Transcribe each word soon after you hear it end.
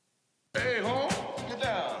Hey, home, get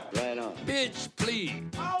down. Right on. Bitch, please.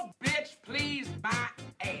 Oh, bitch, please, my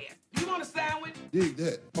ass. You want a sandwich? Dig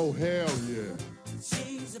that. Oh, hell yeah.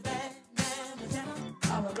 She's a bad man.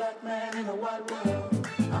 I'm a black man in a white world.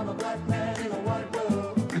 I'm a black man in a white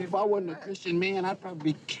world. If I wasn't a Christian man, I'd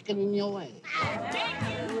probably be kicking in your ass. I'm a black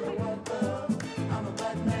man in a white world. I'm a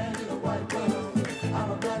black man in a white world.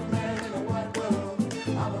 I'm a black man in a white world.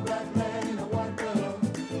 I'm a black man in a white world.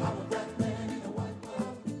 I'm a black man in a white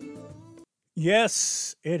world.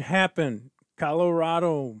 Yes, it happened.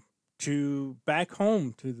 Colorado to back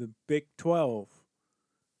home to the Big 12.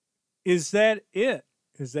 Is that it?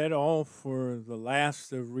 Is that all for the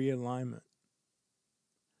last of realignment?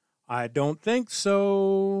 I don't think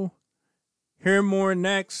so. Hear more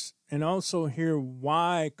next, and also hear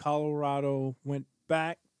why Colorado went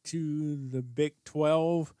back to the Big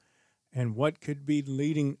 12 and what could be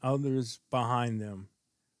leading others behind them.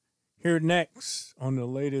 Here next on the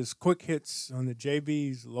latest quick hits on the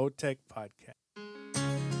Jaybee's Low Tech Podcast.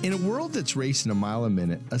 In a world that's racing a mile a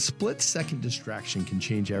minute, a split-second distraction can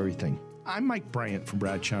change everything. I'm Mike Bryant from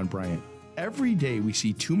Bradshaw & Bryant. Every day we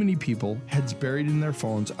see too many people, heads buried in their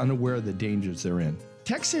phones, unaware of the dangers they're in.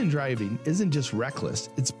 Texting and driving isn't just reckless,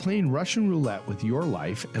 it's playing Russian roulette with your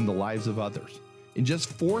life and the lives of others. In just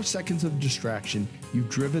 4 seconds of distraction, you've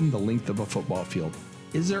driven the length of a football field.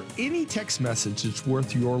 Is there any text message that's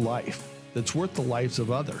worth your life, that's worth the lives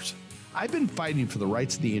of others? I've been fighting for the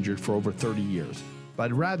rights of the injured for over 30 years, but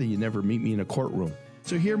I'd rather you never meet me in a courtroom.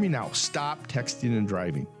 So hear me now, stop texting and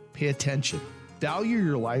driving. Pay attention. Value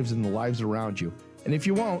your lives and the lives around you. And if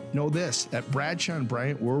you won't, know this, at Bradshaw &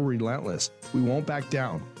 Bryant, we're relentless. We won't back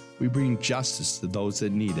down. We bring justice to those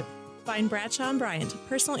that need it. Find Bradshaw & Bryant,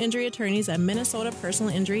 personal injury attorneys at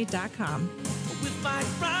minnesotapersonalinjury.com. With Mike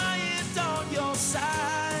Bryant on your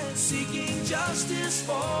side, seeking justice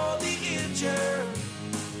for the injured.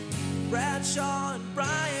 Bradshaw &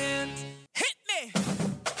 Bryant, hit me!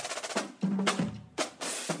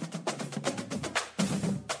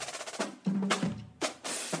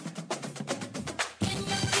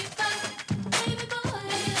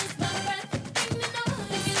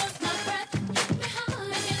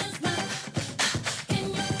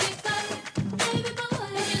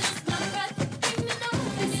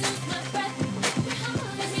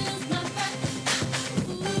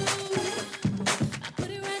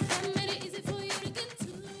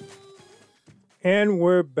 And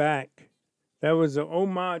we're back. That was an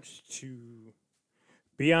homage to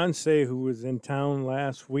Beyonce, who was in town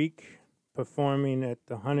last week performing at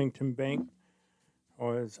the Huntington Bank,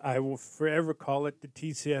 or as I will forever call it, the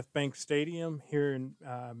TCF Bank Stadium here in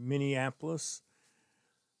Minneapolis.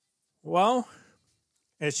 Well,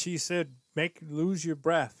 as she said, lose your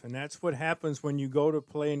breath. And that's what happens when you go to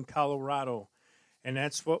play in Colorado. And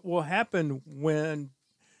that's what will happen when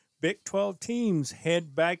Big 12 teams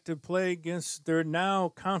head back to play against their now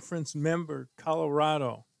conference member,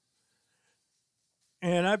 Colorado.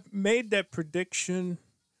 And I made that prediction,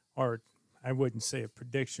 or I wouldn't say a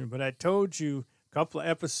prediction, but I told you a couple of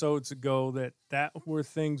episodes ago that where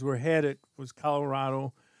things were headed was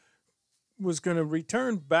Colorado was going to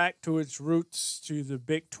return back to its roots to the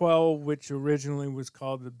Big 12, which originally was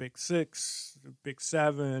called the Big 6, the Big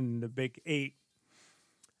 7, the Big 8.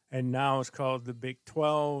 And now it's called the Big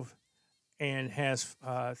 12, and has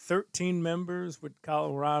 13 members with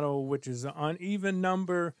Colorado, which is an uneven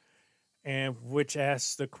number, and which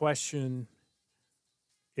asks the question,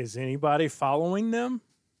 is anybody following them?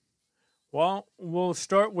 Well, we'll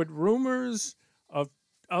start with rumors of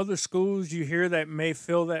other schools you hear that may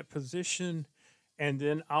fill that position, and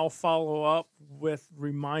then I'll follow up with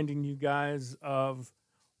reminding you guys of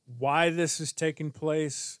why this is taking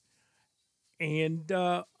place and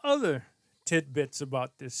other tidbits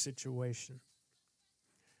about this situation.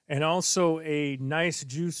 And also a nice,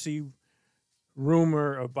 juicy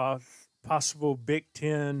rumor about possible Big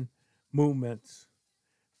Ten movements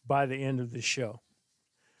by the end of the show.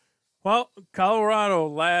 Well, Colorado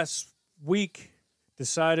last week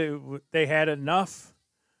decided they had enough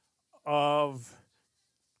of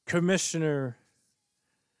Commissioner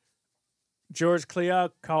George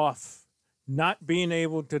Kliavkoff not being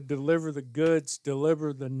able to deliver the goods,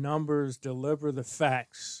 deliver the numbers, deliver the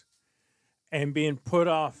facts, and being put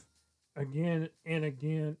off again and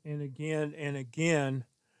again and again and again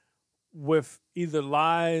with either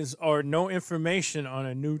lies or no information on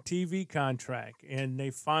a new TV contract. And they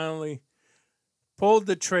finally pulled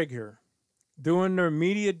the trigger. During their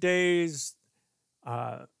media days,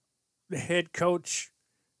 the head coach,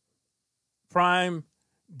 Prime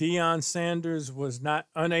Deion Sanders, was not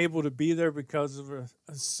unable to be there because of a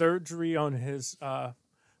surgery on his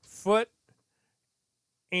foot.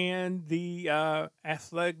 and the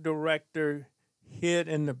athletic director hid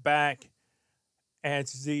in the back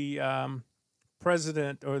as the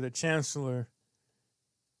president or the chancellor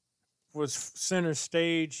was center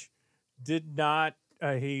stage. Did not,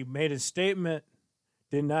 he made a statement,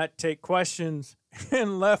 did not take questions,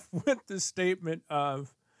 and left with the statement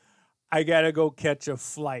of, I got to go catch a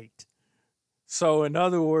flight. So, in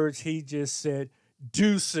other words, he just said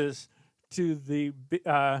deuces to the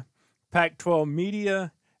Pac 12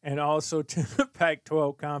 media and also to the Pac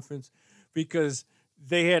 12 conference, because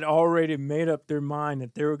they had already made up their mind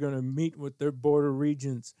that they were going to meet with their border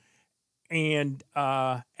regions and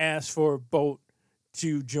ask for a vote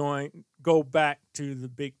to go back to the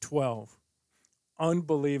Big 12.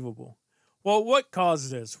 Unbelievable. Well, what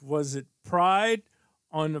caused this? Was it pride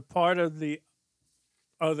on the part of the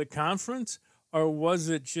conference, or was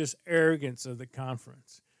it just arrogance of the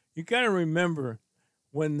conference? You got to remember,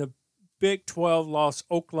 when the Big 12 lost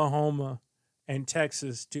Oklahoma and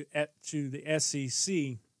Texas to the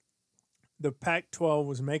SEC, the Pac-12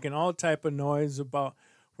 was making all type of noise about,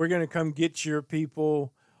 we're going to come get your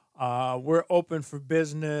people, we're open for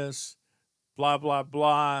business, blah, blah,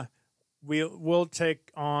 blah. We'll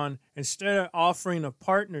take on, instead of offering a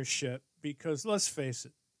partnership, because let's face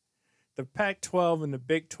it, the Pac-12 and the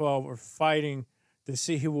Big 12 are fighting to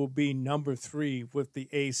see who will be number 3 with the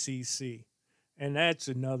ACC. And that's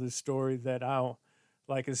another story that I'll,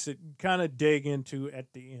 like I said, kind of dig into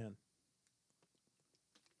at the end.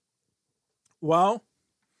 Well,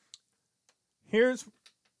 here's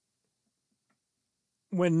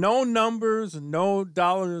when no numbers, no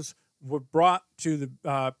dollars were brought to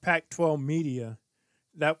the Pac-12 media.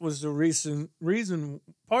 That was the reason,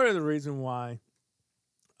 part of the reason why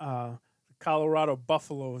the Colorado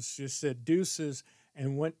Buffaloes just said deuces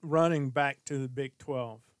and went running back to the Big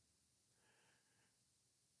 12.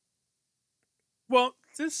 Well,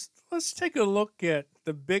 let's take a look at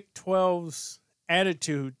the Big 12's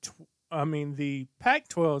attitude. The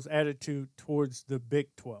Pac-12's attitude towards the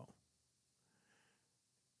Big 12.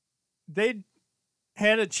 They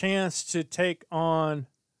had a chance to take on,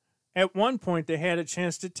 at one point, they had a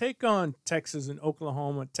chance to take on Texas and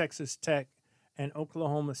Oklahoma, Texas Tech and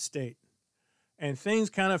Oklahoma State. And things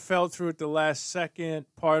kind of fell through at the last second.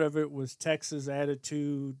 Part of it was Texas'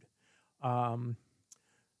 attitude. The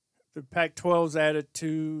Pac-12's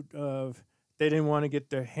attitude of they didn't want to get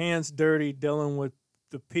their hands dirty dealing with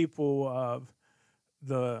the people of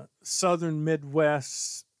the southern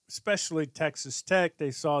Midwest, especially Texas Tech.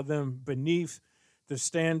 They saw them beneath the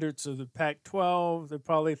standards of the Pac-12. They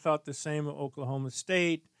probably thought the same of Oklahoma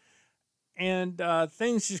State. And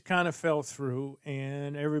things just kind of fell through,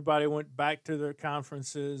 and everybody went back to their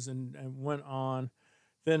conferences and went on.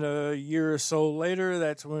 Then a year or so later,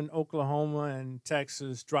 that's when Oklahoma and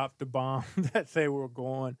Texas dropped the bomb that they were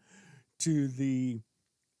going to the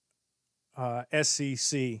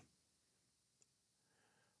SEC.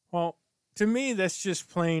 Well, to me, that's just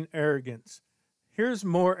plain arrogance. Here's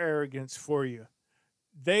more arrogance for you.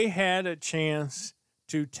 They had a chance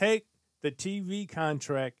to take the TV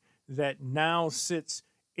contract that now sits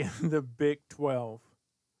in the Big 12,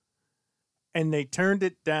 and they turned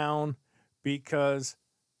it down because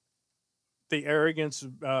the arrogance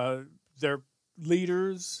of their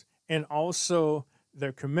leaders and also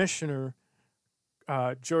their commissioner,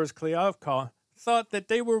 George Kliavkoff, thought that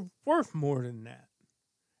they were worth more than that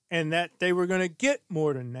and that they were going to get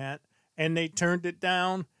more than that, and they turned it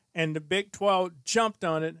down, and the Big 12 jumped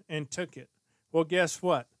on it and took it. Well, guess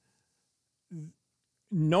what?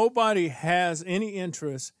 Nobody has any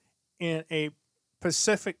interest in a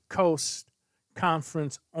Pacific Coast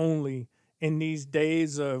conference only in these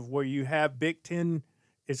days of where you have Big Ten.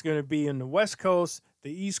 It's going to be in the West Coast,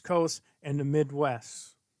 the East Coast, and the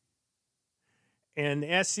Midwest. And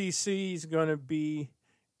the SEC is going to be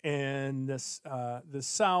in the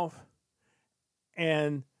South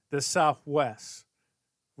and the Southwest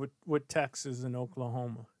with Texas and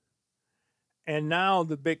Oklahoma. And now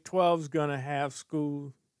the Big 12 is going to have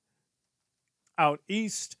schools out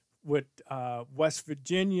east with West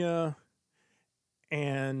Virginia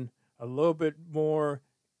and a little bit more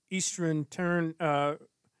eastern turn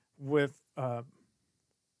with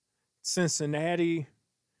Cincinnati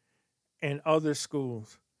and other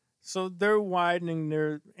schools. So they're widening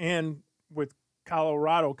their, and with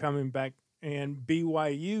Colorado coming back and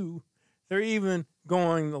BYU, they're even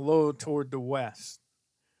going a little toward the west.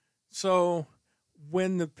 So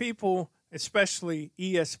when the people, especially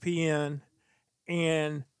ESPN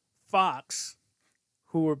and Fox,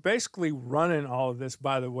 who are basically running all of this,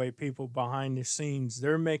 by the way, people behind the scenes,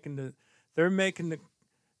 they're not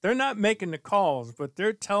making the calls, but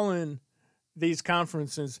they're telling these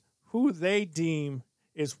conferences who they deem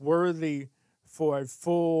is worthy for a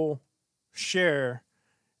full share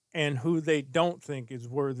and who they don't think is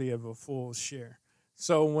worthy of a full share.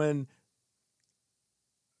 So when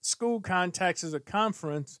school contacts a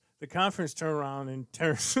conference, the conference turns around and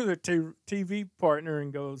turns to the TV partner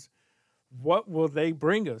and goes, what will they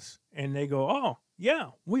bring us? And they go, oh,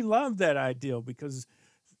 yeah, we love that idea because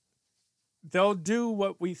they'll do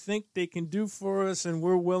what we think they can do for us, and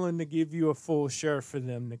we're willing to give you a full share for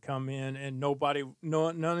them to come in, and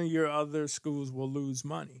none of your other schools will lose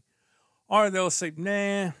money. Or they'll say,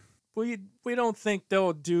 nah, we don't think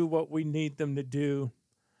they'll do what we need them to do,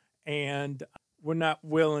 and we're not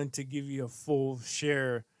willing to give you a full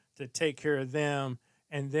share to take care of them.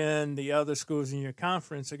 And then the other schools in your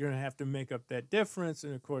conference are going to have to make up that difference,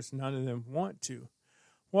 and of course, none of them want to.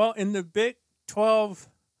 Well, in the Big 12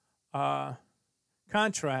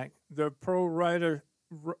 contract, the pro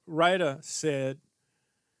writer said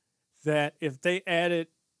that if they added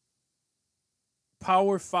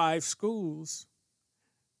Power 5 schools,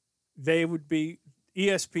 they would be,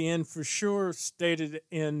 ESPN for sure stated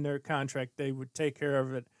in their contract they would take care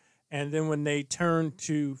of it. And then when they turned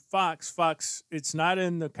to Fox, it's not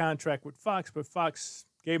in the contract with Fox, but Fox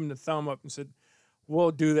gave them the thumb up and said,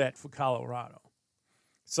 we'll do that for Colorado.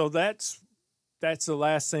 So that's the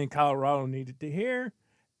last thing Colorado needed to hear,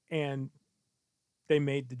 and they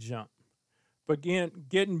made the jump. But again,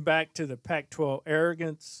 getting back to the Pac-12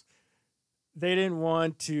 arrogance, they didn't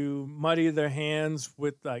want to muddy their hands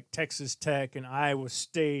with like Texas Tech and Iowa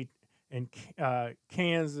State and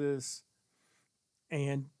Kansas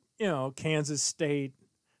and, Kansas State,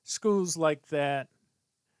 schools like that.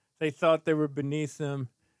 They thought they were beneath them.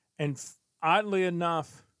 And oddly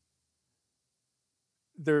enough,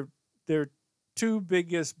 their two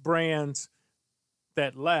biggest brands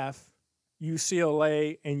that left,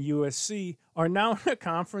 UCLA and USC, are now in a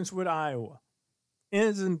conference with Iowa.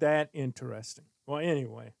 Isn't that interesting? Well,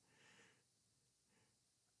 anyway,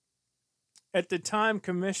 at the time,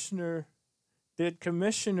 Commissioner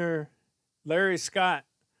Larry Scott,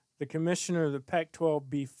 the commissioner of the Pac-12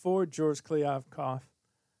 before George Kliavkoff,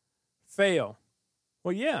 fail?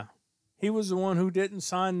 Well, yeah, he was the one who didn't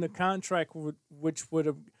sign the contract which would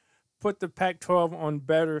have put the Pac-12 on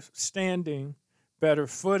better standing, better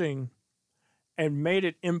footing, and made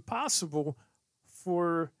it impossible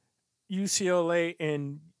for UCLA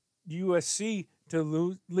and USC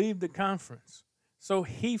to leave the conference. So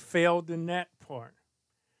he failed in that part.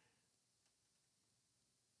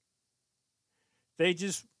 They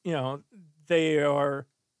just, their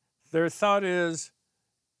thought is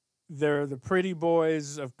they're the pretty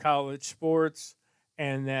boys of college sports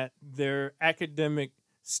and that their academic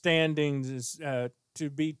standings is to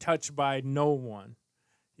be touched by no one.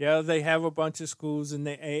 Yeah, they have a bunch of schools in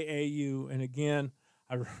the AAU. And again,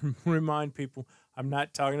 I remind people, I'm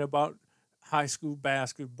not talking about high school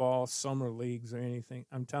basketball, summer leagues, or anything.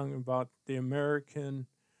 I'm talking about the American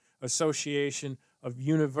Association of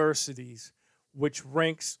Universities, which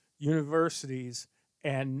ranks universities.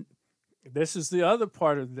 And this is the other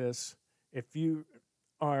part of this. If you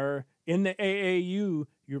are in the AAU,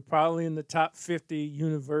 you're probably in the top 50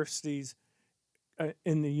 universities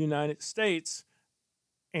in the United States.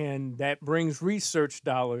 And that brings research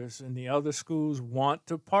dollars, and the other schools want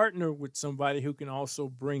to partner with somebody who can also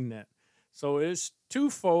bring that. So it's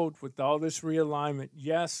twofold with all this realignment.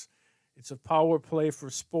 Yes, it's a power play for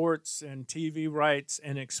sports and TV rights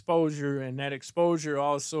and exposure, and that exposure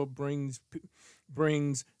also brings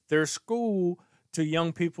their school to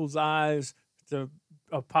young people's eyes, to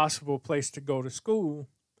a possible place to go to school.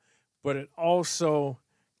 But it also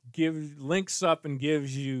links up and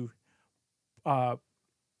gives you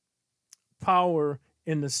power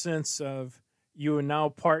in the sense of you are now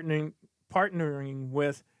partnering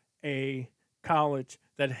with a college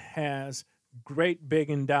that has great big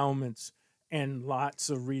endowments and lots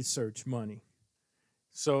of research money.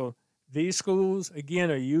 So these schools, again,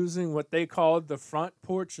 are using what they call the front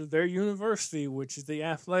porch of their university, which is the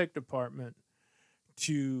athletic department,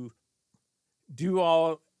 to do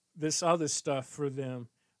all this other stuff for them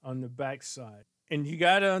on the backside. And you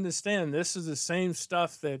got to understand, this is the same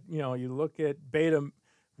stuff that, you look at beta.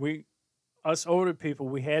 Us older people,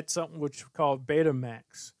 we had something which was called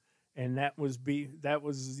Betamax, and that was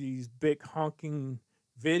these big honking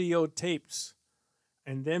videotapes,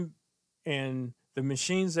 and the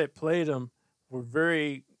machines that played them were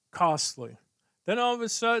very costly. Then all of a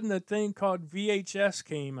sudden, a thing called VHS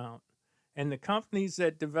came out, and the companies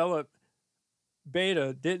that developed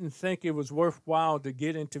Beta didn't think it was worthwhile to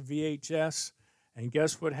get into VHS. And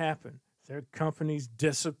guess what happened? Their companies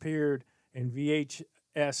disappeared and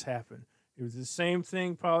VHS happened. It was the same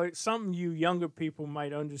thing, probably something you younger people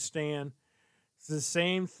might understand. It's the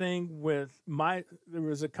same thing with there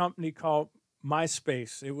was a company called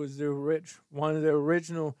MySpace. It was one of the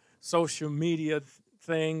original social media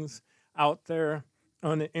things out there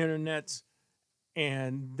on the internets,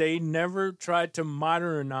 and they never tried to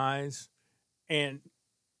modernize. And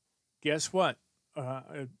guess what?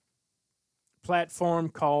 A platform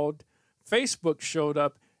called Facebook showed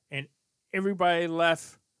up, and everybody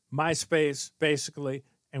left MySpace basically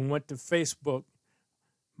and went to Facebook.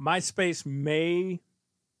 MySpace may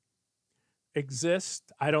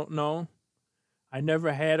exist. I don't know. I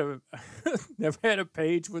never had a never had a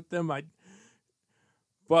page with them.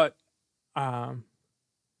 But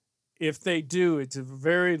if they do, it's a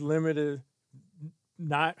very limited,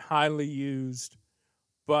 not highly used.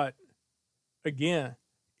 But again,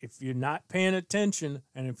 if you're not paying attention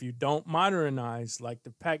and if you don't modernize like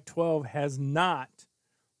the Pac-12 has not,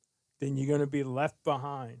 then you're going to be left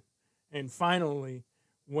behind. And finally,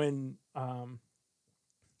 when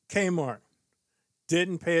Kmart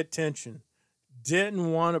didn't pay attention,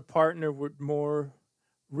 didn't want to partner with more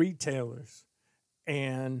retailers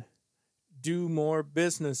and do more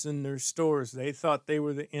business in their stores, they thought they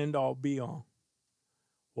were the end-all, be-all.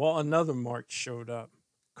 Well, another mart showed up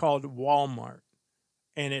called Walmart,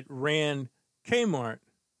 and it ran Kmart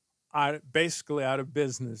basically out of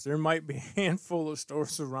business. There might be a handful of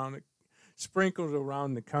stores sprinkled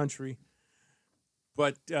around the country,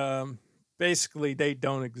 but basically they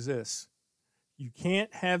don't exist. You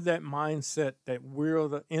can't have that mindset that we're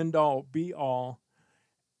the end-all, be-all,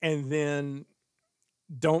 and then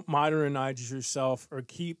don't modernize yourself or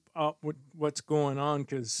keep up with what's going on,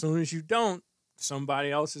 because as soon as you don't, somebody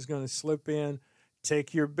else is going to slip in,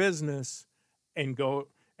 take your business, and go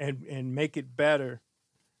and make it better,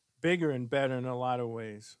 bigger and better in a lot of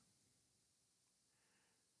ways.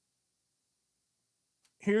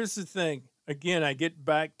 Here's the thing. Again, I get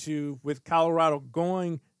back to with Colorado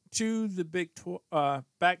going to the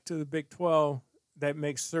back to the Big 12, that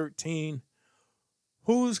makes 13.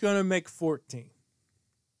 Who's going to make 14?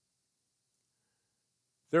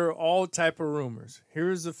 There are all type of rumors.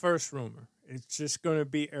 Here's the first rumor. It's just going to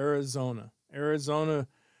be Arizona. Arizona,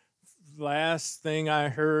 last thing I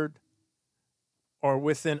heard, or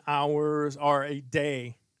within hours or a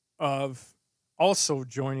day of also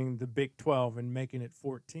joining the Big 12 and making it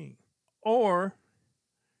 14. Or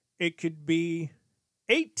it could be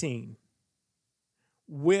 18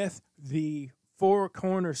 with the four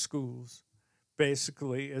corner schools,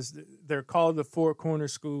 basically, as they're called the four corner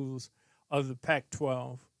schools of the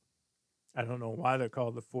Pac-12. I don't know why they're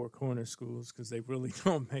called the four corner schools, because they really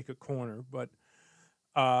don't make a corner, but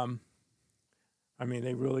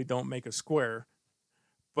they really don't make a square.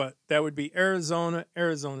 But that would be Arizona,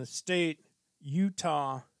 Arizona State,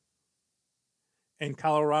 Utah, and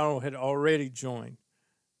Colorado had already joined.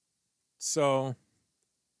 So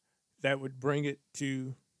that would bring it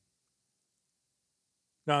to,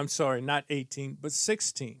 no, I'm sorry, not 18, but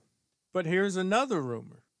 16. But here's another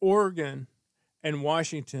rumor. Oregon and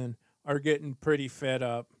Washington are getting pretty fed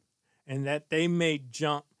up, and that they may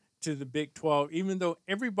jump to the Big 12, even though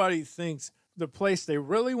everybody thinks the place they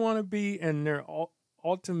really want to be and their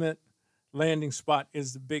ultimate landing spot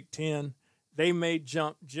is the Big 10. They may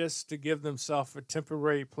jump just to give themselves a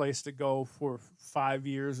temporary place to go for 5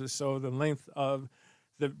 years or so, the length of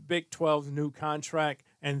the Big 12's new contract,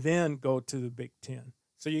 and then go to the Big 10.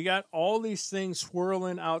 So you got all these things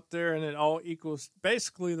swirling out there, and it all equals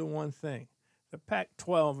basically the one thing. The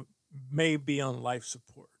Pac-12 may be on life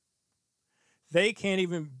support. They can't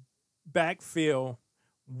even backfill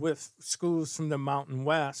with schools from the Mountain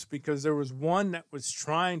West, because there was one that was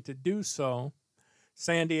trying to do so,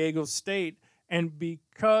 San Diego State, and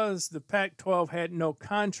because the Pac-12 had no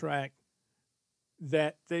contract,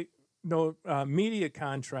 no media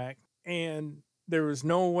contract, and there was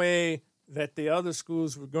no way that the other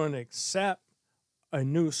schools were going to accept a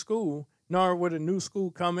new school, nor would a new school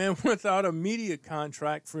come in without a media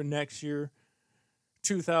contract for next year,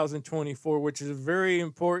 2024, which is a very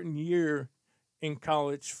important year in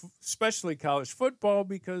college, especially college football,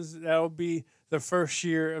 because that'll be the first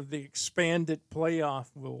year of the expanded playoff.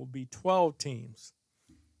 Will be 12 teams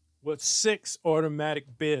with 6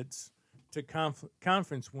 automatic bids to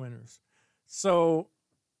conference winners. So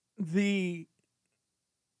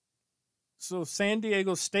San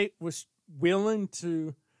Diego State was willing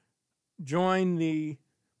to join the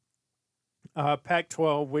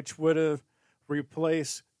Pac-12, which would have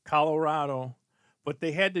replaced Colorado, but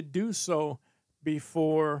they had to do so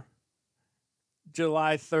before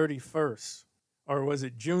July 31st, or was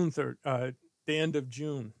it June 3rd, the end of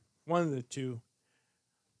June, one of the two.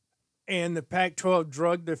 And the Pac-12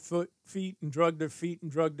 drugged their feet and drugged their feet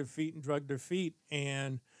and drugged their feet and drugged their feet.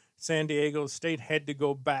 And San Diego State had to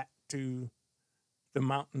go back to the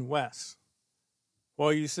Mountain West.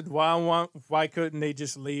 Well, you said, why couldn't they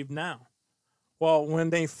just leave now? Well, when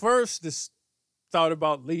they first thought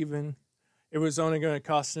about leaving, it was only going to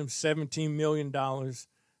cost them $17 million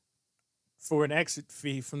for an exit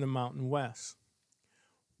fee from the Mountain West.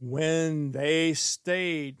 When they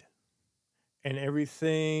stayed and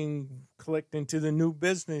everything clicked into the new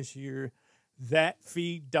business year, that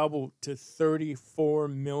fee doubled to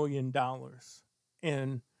 $34 million.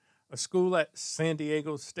 And a school at San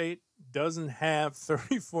Diego State doesn't have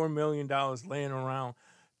 $34 million laying around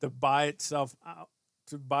to buy itself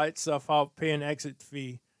out, pay an exit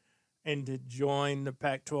fee, and to join the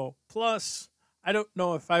Pac-12. Plus, I don't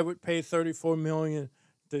know if I would pay $34 million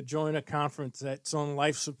to join a conference that's on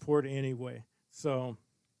life support anyway. So,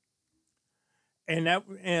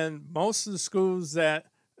 and most of the schools that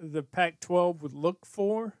the Pac-12 would look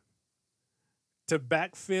for to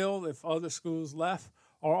backfill if other schools left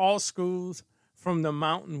are all schools from the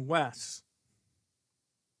Mountain West.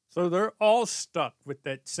 So they're all stuck with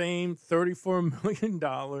that same $34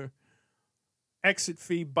 million exit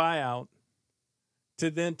fee buyout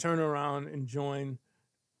to then turn around and join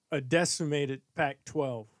a decimated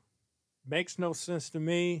Pac-12. Makes no sense to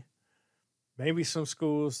me. Maybe some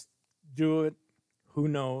schools do it. Who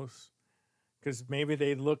knows? Because maybe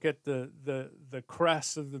they look at the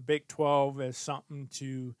crest of the Big 12 as something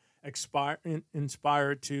to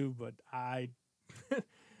inspire to, but I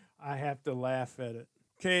I have to laugh at it.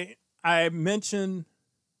 Okay, I mentioned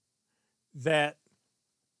that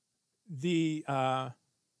the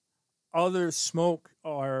other smoke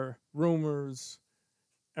or rumors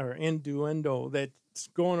or innuendo that's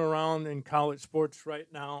going around in college sports right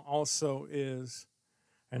now also is,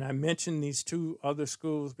 and I mentioned these two other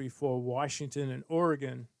schools before, Washington and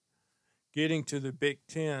Oregon, getting to the Big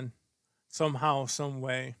Ten somehow, some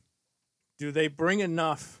way. Do they bring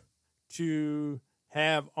enough to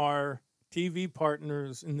have our TV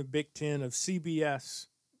partners in the Big Ten of CBS,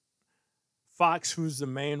 Fox, who's the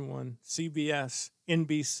main one, CBS,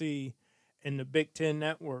 NBC, and the Big Ten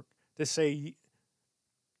Network to say,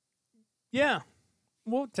 yeah,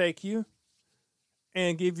 we'll take you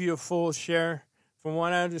and give you a full share? From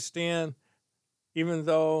what I understand, even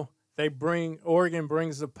though Oregon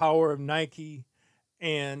brings the power of Nike,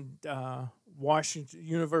 and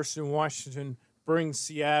University of Washington brings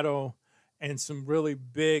Seattle and some really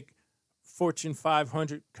big Fortune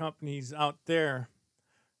 500 companies out there,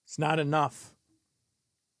 it's not enough.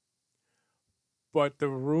 But the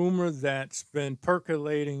rumor that's been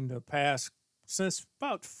percolating since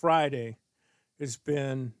about Friday has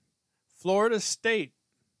been Florida State.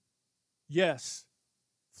 Yes,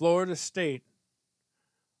 Florida State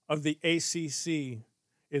of the ACC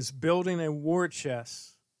is building a war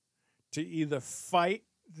chest to either fight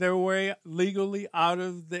their way legally out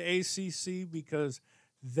of the ACC because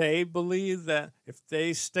they believe that if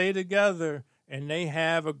they stay together and they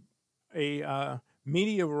have a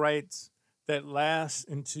media rights that last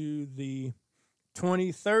into the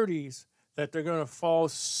 2030s, that they're going to fall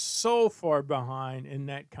so far behind in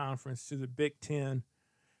that conference to the Big Ten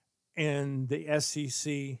and the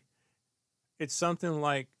SEC. It's something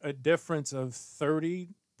like a difference of $30+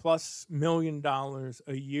 million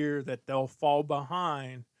a year that they'll fall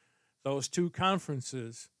behind those two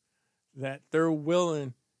conferences, that they're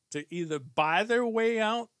willing to either buy their way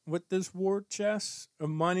out with this war chest of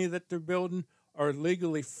money that they're building or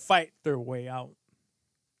legally fight their way out.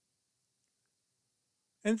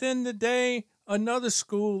 And then the day another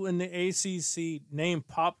school in the ACC name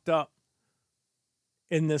popped up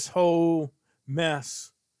in this whole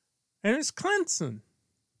mess, and it's Clemson.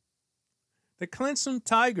 The Clemson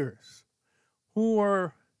Tigers,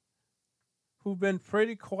 who've been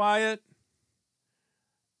pretty quiet,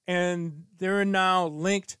 and they're now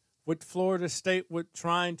linked with Florida State with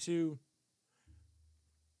trying to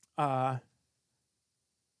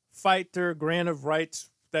fight their grant of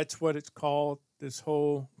rights. That's what it's called, this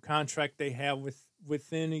whole contract they have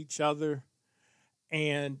within each other.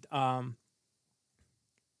 And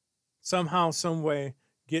somehow, some way,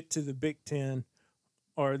 get to the Big Ten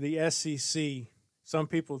or the SEC. Some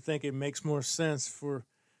people think it makes more sense for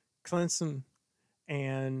Clemson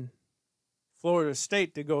and Florida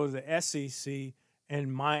State to go to the SEC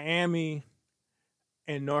and Miami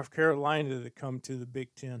and North Carolina to come to the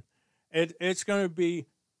Big Ten. It's going to be,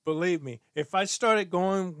 believe me, if I started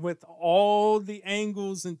going with all the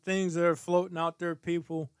angles and things that are floating out there,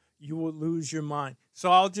 people, you will lose your mind.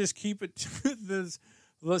 So I'll just keep it to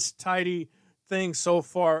this tidy thing so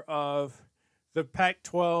far of the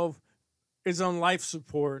Pac-12 is on life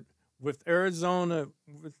support with Arizona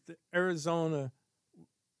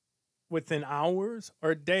within hours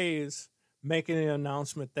or days making an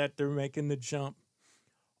announcement that they're making the jump,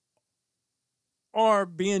 or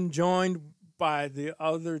being joined by the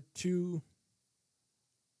other two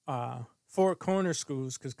four corner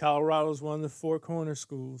schools, because Colorado is one of the four corner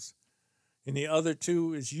schools, and the other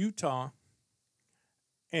two is Utah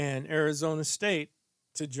and Arizona State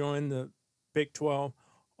to join the Big 12,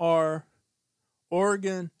 or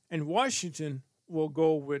Oregon and Washington will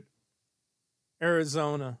go with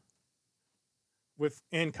Arizona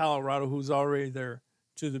and Colorado, who's already there,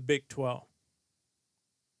 to the Big 12.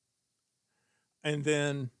 And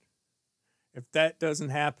then if that doesn't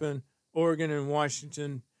happen, Oregon and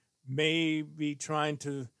Washington may be trying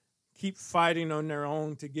to keep fighting on their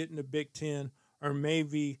own to get in the Big 10, or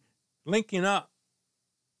maybe linking up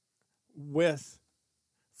with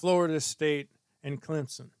Florida State and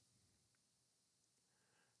Clemson.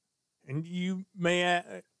 And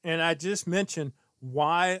I just mentioned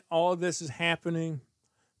why all this is happening,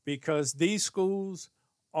 because these schools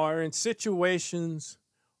are in situations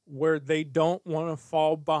where they don't want to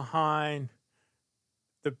fall behind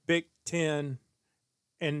the Big 10,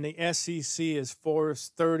 and the SEC is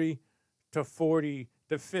forced $30 to $40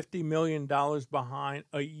 to $50 million behind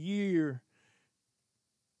a year,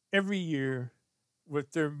 every year,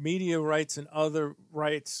 with their media rights and other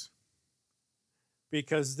rights,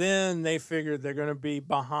 because then they figure they're going to be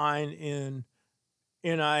behind in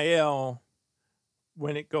NIL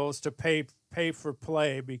when it goes to pay for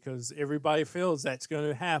play, because everybody feels that's going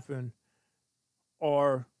to happen.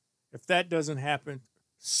 Or if that doesn't happen,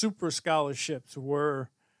 super scholarships, where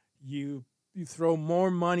you throw more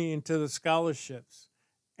money into the scholarships,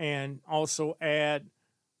 and also add,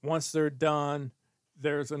 once they're done,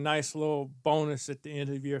 there's a nice little bonus at the end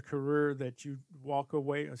of your career that you walk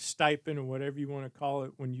away, a stipend or whatever you want to call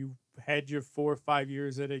it, when you had your 4 or 5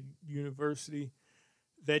 years at a university,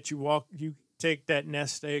 that you take that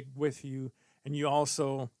nest egg with you, and you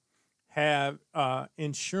also have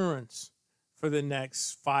insurance for the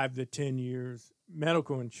next 5 to 10 years,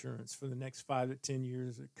 medical insurance for the next 5 to 10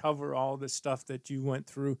 years that cover all the stuff that you went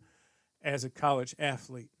through as a college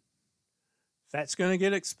athlete. That's going to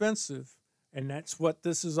get expensive, and that's what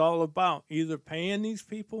this is all about, either paying these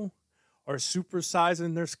people or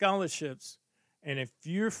supersizing their scholarships. And if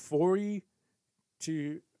you're $40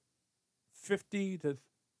 to $50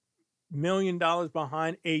 million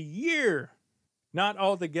behind a year, not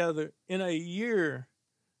altogether, in a year,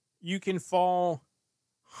 you can fall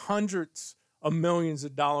hundreds of millions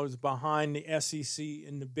of dollars behind the SEC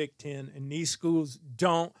and the Big Ten, and these schools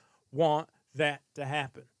don't want that to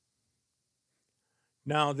happen.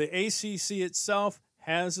 Now, the ACC itself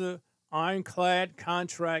has an ironclad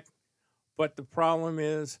contract, but the problem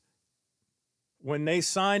is, when they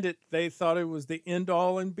signed it, they thought it was the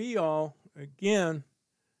end-all and be-all again,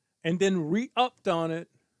 and then re-upped on it.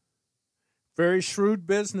 Very shrewd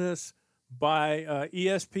business by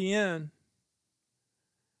ESPN,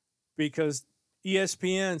 because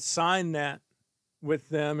ESPN signed that with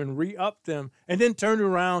them and re-upped them, and then turned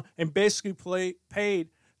around and basically paid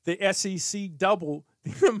the SEC double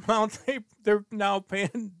the amount they're now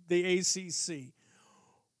paying the ACC.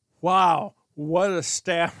 Wow, what a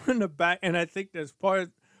stab in the back. And I think that's part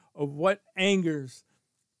of what angers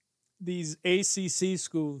these ACC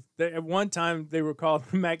schools. At one time, they were called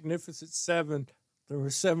the Magnificent Seven. There were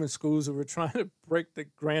 7 schools that were trying to break the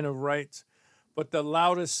grant of rights. But the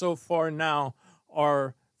loudest so far now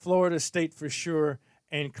are Florida State for sure,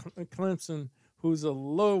 and Clemson, who's a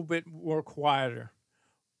little bit more quieter.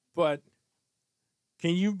 But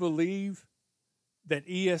can you believe that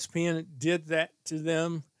ESPN did that to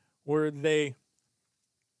them, where they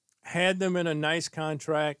had them in a nice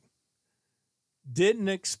contract, didn't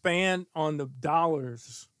expand on the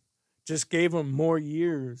dollars, just gave them more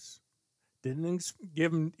years, didn't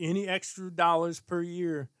give them any extra dollars per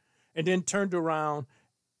year, and then turned around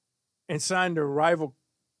and signed their rival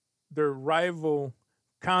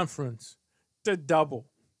conference to double.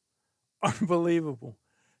 Unbelievable.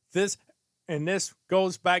 This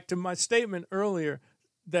goes back to my statement earlier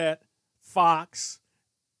that Fox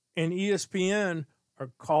and ESPN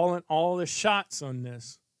are calling all the shots on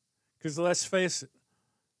this. Because let's face it,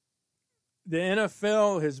 the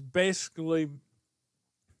NFL has basically,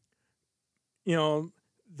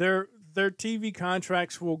 their TV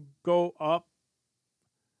contracts will go up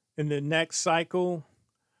in the next cycle,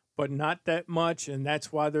 but not that much, and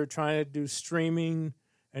that's why they're trying to do streaming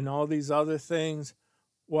and all these other things.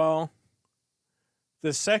 Well,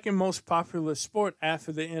 the second most popular sport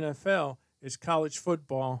after the NFL is college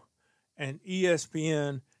football, and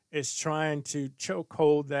ESPN is trying to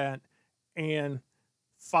chokehold that, and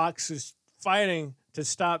Fox is fighting to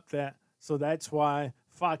stop that. So that's why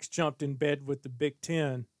Fox jumped in bed with the Big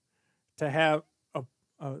Ten to have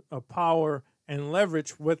a power and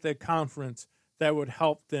leverage with a conference that would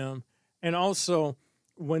help them. And also,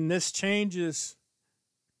 when this changes,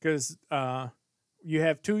 because you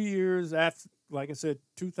have 2 years after, like I said,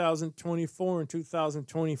 2024 and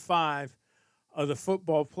 2025, the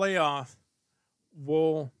football playoff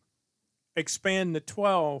will expand to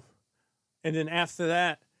 12. And then after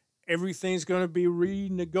that, everything's going to be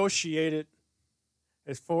renegotiated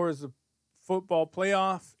as far as the football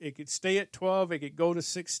playoff. It could stay at 12. It could go to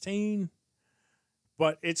 16.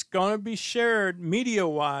 But it's going to be shared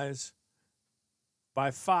media-wise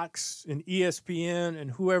by Fox and ESPN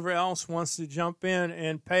and whoever else wants to jump in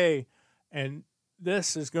and pay. And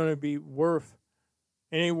this is going to be worth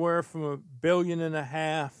anywhere from $1.5 billion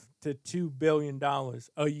to $2 billion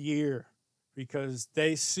a year, because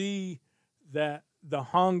they see that the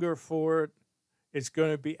hunger for it is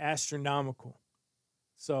going to be astronomical.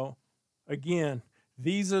 So, again,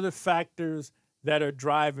 these are the factors that are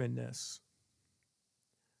driving this.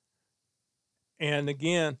 And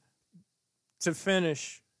again, to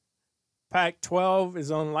finish, Pac 12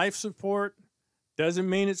 is on life support. Doesn't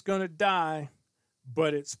mean it's going to die,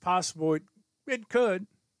 but it's possible it could.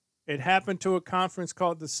 It happened to a conference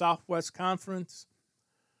called the Southwest Conference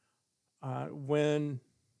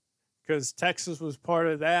because Texas was part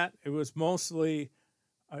of that. It was mostly,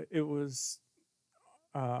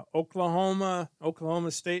 Oklahoma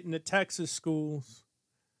State and the Texas schools.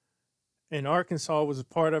 And Arkansas was a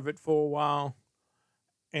part of it for a while.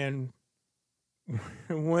 And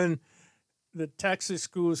when the Texas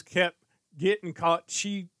schools kept getting caught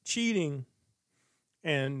cheating,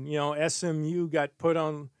 and, SMU got put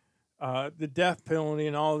on the death penalty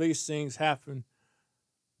and all these things happened,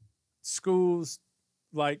 schools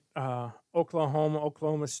like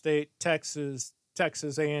Oklahoma State, Texas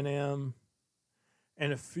A&M,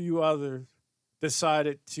 and a few others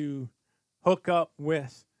decided to hook up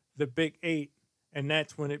with the Big 8, and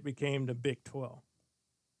that's when it became the Big 12.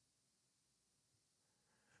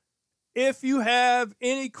 If you have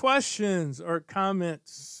any questions or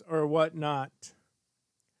comments or whatnot,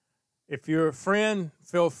 if you're a friend,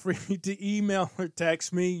 feel free to email or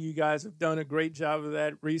text me. You guys have done a great job of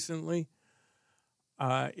that recently.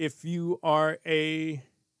 If you are a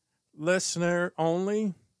listener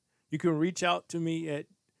only, you can reach out to me at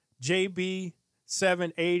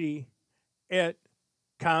Jaybee780 at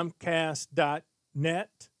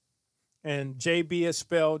Comcast.net. And JB is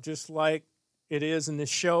spelled just like it is in the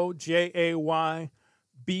show, JAYBEE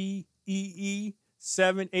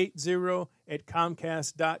 780 at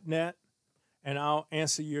Comcast.net. And I'll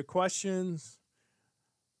answer your questions.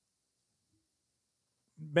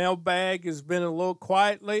 Mailbag has been a little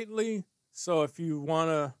quiet lately, so if you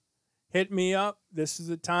want to hit me up, this is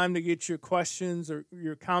the time to get your questions or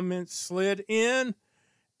your comments slid in,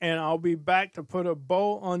 and I'll be back to put a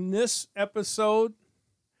bow on this episode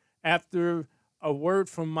after a word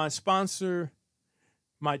from my sponsor,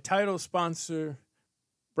 my title sponsor,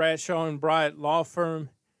 Bradshaw and Bryant Law Firm,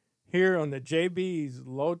 here on the JB's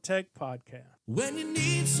Low Tech Podcast. When you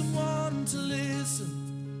need someone to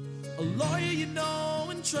listen, a lawyer you know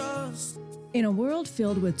and trust. In a world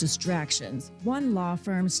filled with distractions, one law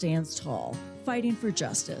firm stands tall, fighting for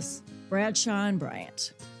justice. Bradshaw and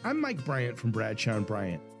Bryant. I'm Mike Bryant from Bradshaw and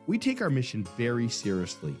Bryant. We take our mission very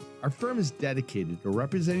seriously. Our firm is dedicated to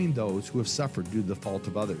representing those who have suffered due to the fault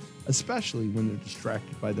of others, especially when they're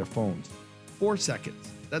distracted by their phones. 4 seconds.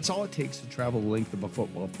 That's all it takes to travel the length of a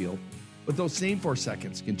football field. But those same 4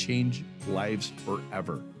 seconds can change lives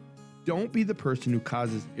forever. Don't be the person who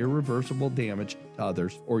causes irreversible damage to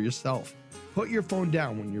others or yourself. Put your phone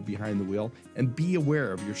down when you're behind the wheel and be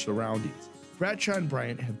aware of your surroundings. Bradshaw and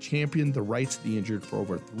Bryant have championed the rights of the injured for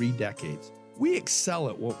over 3 decades. We excel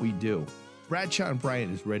at what we do. Bradshaw and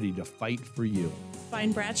Bryant is ready to fight for you.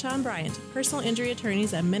 Find Bradshaw and Bryant, personal injury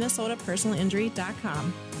attorneys at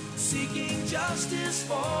minnesotapersonalinjury.com. Seeking justice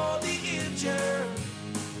for the injured.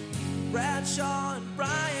 Bradshaw and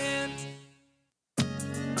Bryant.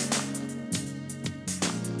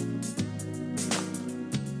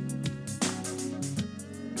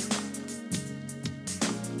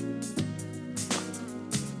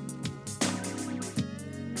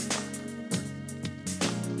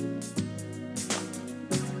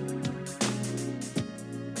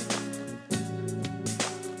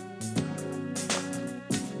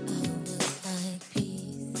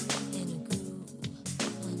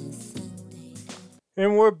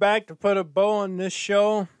 And we're back to put a bow on this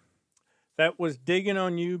show. That was Digging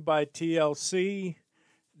on You by TLC.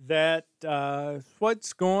 that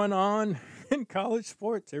what's going on in college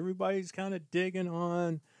sports. Everybody's kind of digging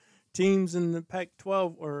on teams in the Pac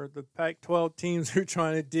 12, or the Pac 12 teams are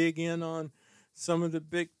trying to dig in on some of the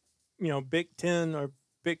big, Big 10 or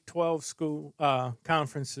Big 12 school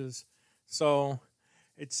conferences. So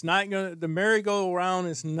it's not going to, the merry-go-round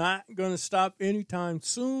is not going to stop anytime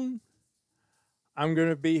soon. I'm going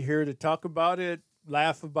to be here to talk about it,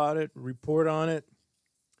 laugh about it, report on it.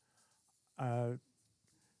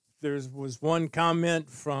 There was one comment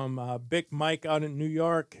from Big Mike out in New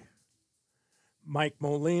York, Mike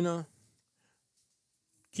Molina.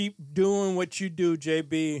 Keep doing what you do,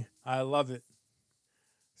 Jaybee. I love it.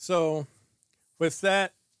 So with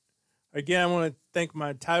that, again, I want to thank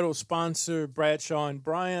my title sponsor, Bradshaw and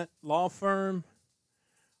Bryant Law Firm.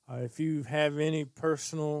 If you have any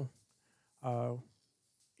personal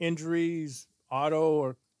injuries, auto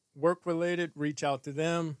or work-related, reach out to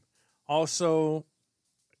them. Also,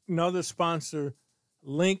 another sponsor,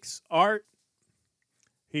 Lynx Art.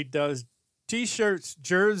 He does T-shirts,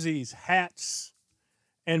 jerseys, hats,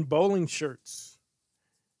 and bowling shirts.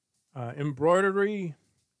 Embroidery,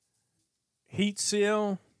 heat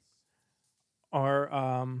seal,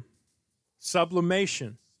 or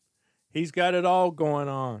sublimation. He's got it all going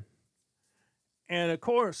on. And, of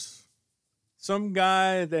course, some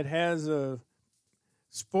guy that has a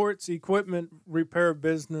sports equipment repair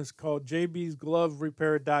business called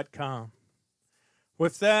jbsgloverepair.com.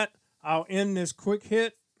 With that, I'll end this quick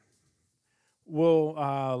hit. We'll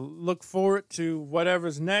look forward to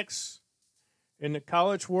whatever's next in the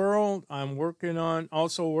college world. I'm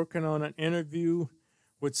also working on an interview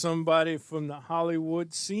with somebody from the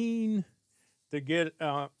Hollywood scene to get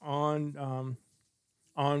on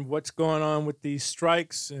what's going on with these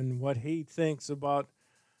strikes and what he thinks about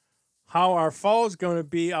how our fall is going to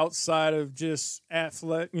be outside of just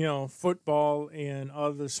football and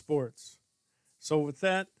other sports. So with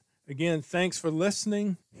that, again, thanks for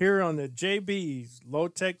listening here on the JB's Low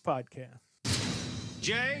Tech Podcast.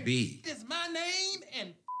 Jaybee is my name, and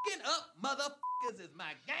f***ing up motherfuckers is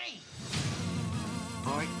my game.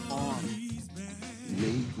 Right arm.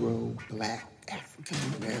 Negro, black, African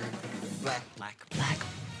American, black.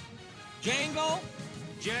 Django,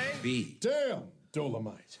 Jaybee. Damn,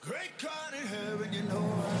 Dolomite. Great God in heaven, you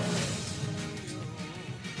know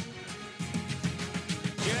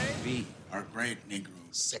Jaybee. Our great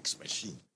Negro sex machine.